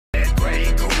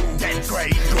that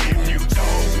great good. You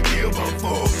don't give a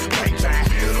fuck. Take time,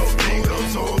 little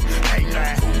fingers up. Ain't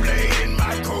that Kool-Aid in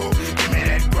my cup. Give me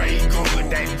that great good,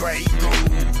 that great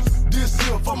good. This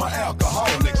here for my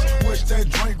alcoholics. Wish that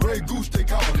drink Grey Goose, they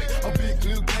call it. A big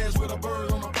clear glass with a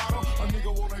bird on the bottom. A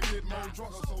nigga wanna get more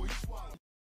drunk, so he swallow.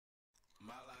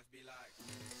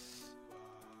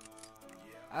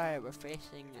 Alright, we're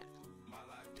facing.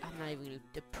 I'm not even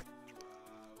gonna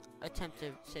attempt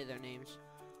to say their names.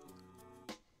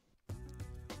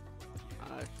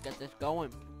 Let's get this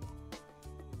going.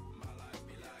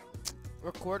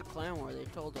 Record clan war, they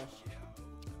told us.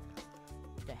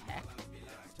 What the heck?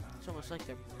 It's almost like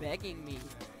they're begging me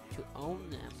to own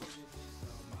them.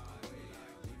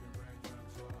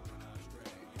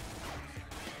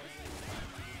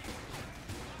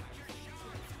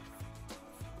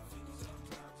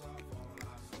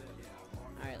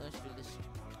 Alright, let's do this.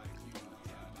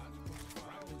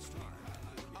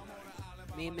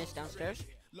 Me and Miss downstairs?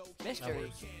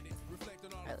 Mystery.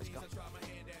 Alright, let's go.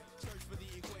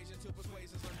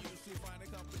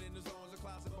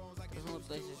 Doesn't look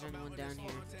like there's anyone down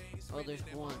here. Oh, there's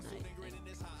one, I think.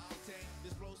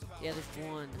 Yeah, there's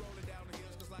one.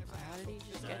 How did he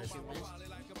just get you, Miss?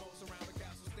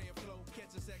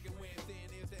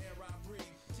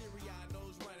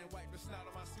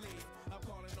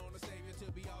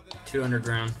 200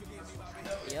 ground.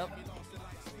 Yep.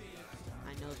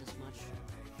 I know this much.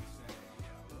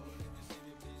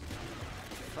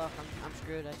 Fuck, I'm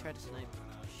screwed. I tried to snipe.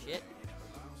 Shit.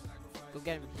 Go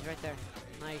get him. He's right there.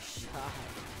 Nice shot.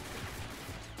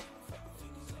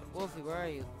 Wolfie, where are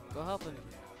you? Go help him.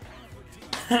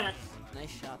 Nice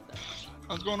shot, though.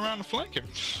 I was going around the flanker.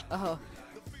 Oh.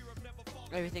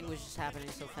 Everything was just happening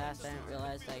so fast, I didn't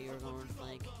realize that you were going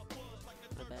flank.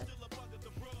 My bad.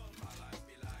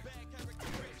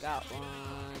 Got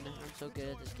one. I'm so good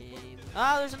at this game.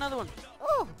 Oh, there's another one.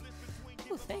 Oh!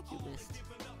 Oh, thank you, Mist.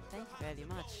 Thank you very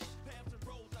much.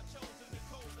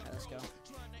 Alright, let's go.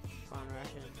 Come on,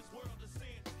 Russian.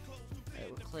 Alright,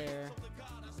 we're clear.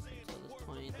 Until this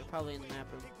point. They're probably in the map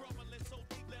room.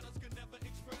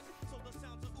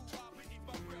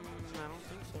 I don't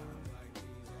think so.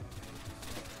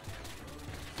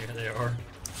 Yeah, they are.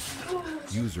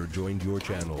 User joined your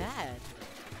channel. Bad.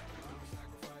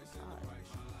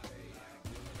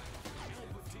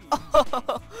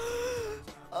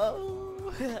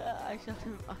 Oh, I shot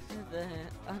him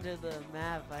under the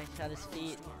map. I shot his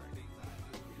feet.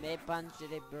 Me punch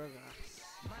de burgers.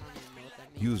 I don't even know what that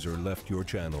means. User left your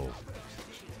channel.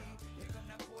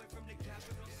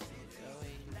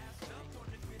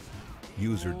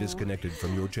 User disconnected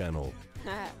from your channel.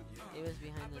 It was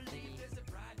behind the thingy.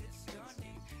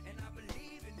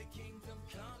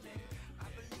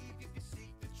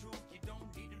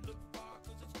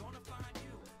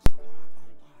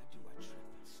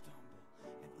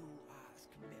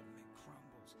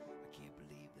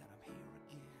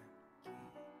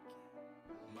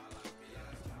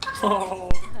 Oh.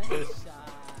 Nice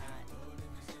shot.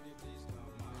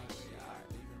 Nice shot.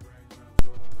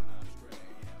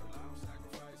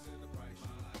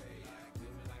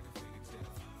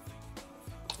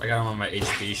 I got him on my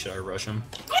HP. Should I rush him?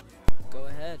 Go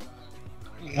ahead.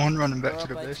 One running We're back to up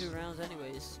the by base. 2 rounds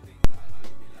anyways.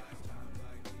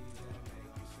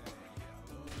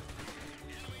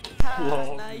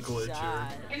 Lol, Nice glitcher.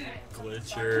 shot.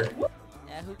 Glitcher.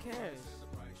 Yeah, who cares?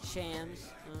 Shams,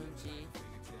 OMG,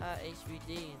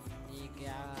 HVD,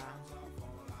 nigga.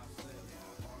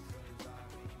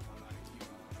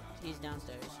 He's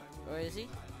downstairs. Or is he?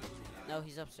 No,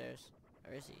 he's upstairs.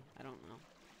 Or is he? I don't know.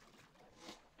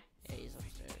 Yeah, he's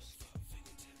upstairs.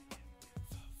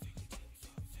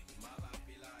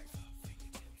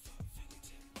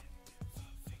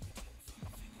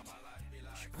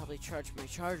 Should probably charge my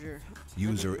charger.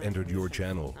 User entered your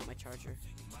channel. Not my charger.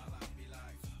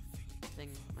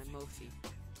 Thing, my Mophie.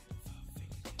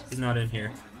 He's not in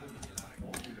here.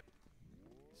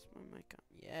 Is my mic on?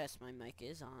 Yes, my mic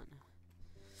is on.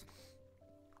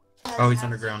 Oh, he's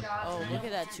underground. Oh, look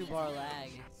at that 2-bar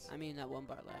lag. I mean, that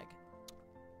 1-bar lag.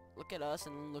 Look at us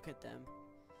and then look at them.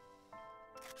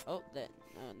 Oh, that.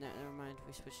 Never mind.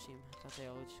 We switched team. I thought they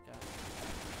all just got.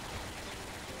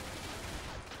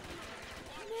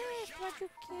 Yes, why'd you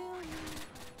kill me?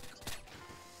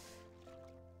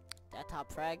 That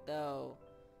top frag though.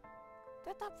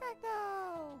 That top frag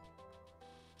though.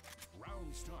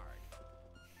 Round start.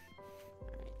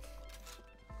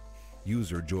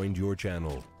 User joined your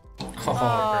channel.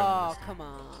 Oh, come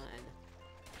on.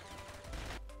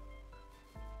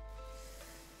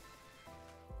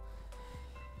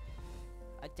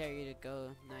 I dare you to go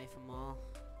knife them all.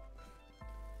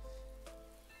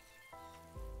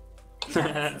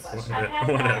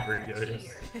 Whatever, yo.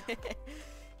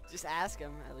 Just ask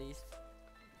him at least.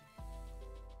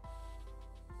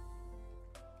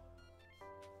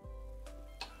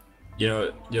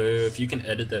 Yo, if you can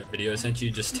edit that video I sent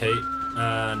you, just take.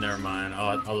 Never mind.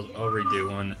 I'll redo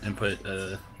one and put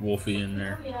Wolfie in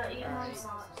there.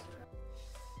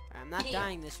 I'm not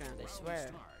dying this round, I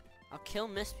swear. I'll kill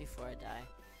Mist before I die.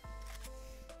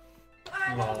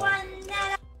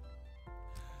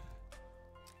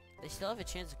 They still have a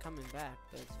chance of coming back,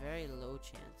 but it's very low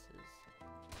chances.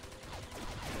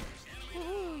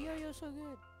 Woohoo! Yo-yo so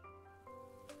good.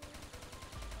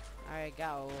 Alright,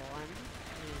 got one.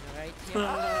 He's right here.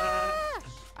 Ah!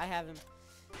 I have him.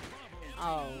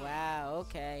 Oh wow,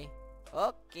 okay.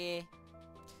 Okay.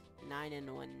 9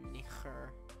 and 1.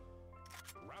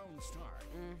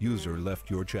 User left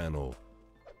your channel.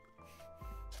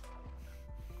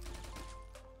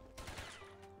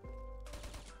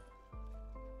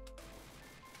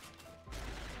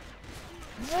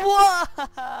 Whoa!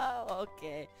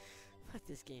 Okay. Fuck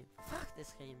this game. Fuck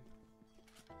this game.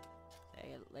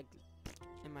 Like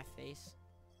in my face.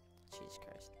 Jesus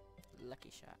Christ. Lucky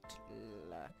shot.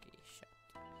 Lucky shot.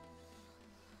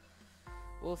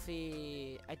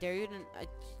 Wolfie, I dare you to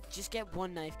just get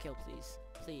one knife kill, please.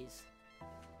 Please.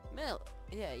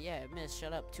 Yeah, Miss,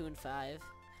 shut up. 2 and 5.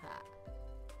 Ha.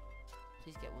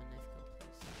 Please get one knife kill,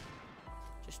 please.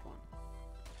 Just one.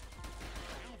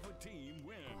 Alpha team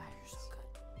win. Wow, you're so good.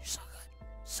 You're so good.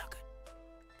 So good.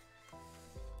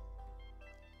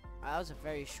 That was a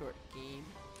very short game.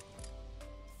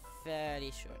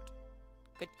 Very short.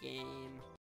 Good game.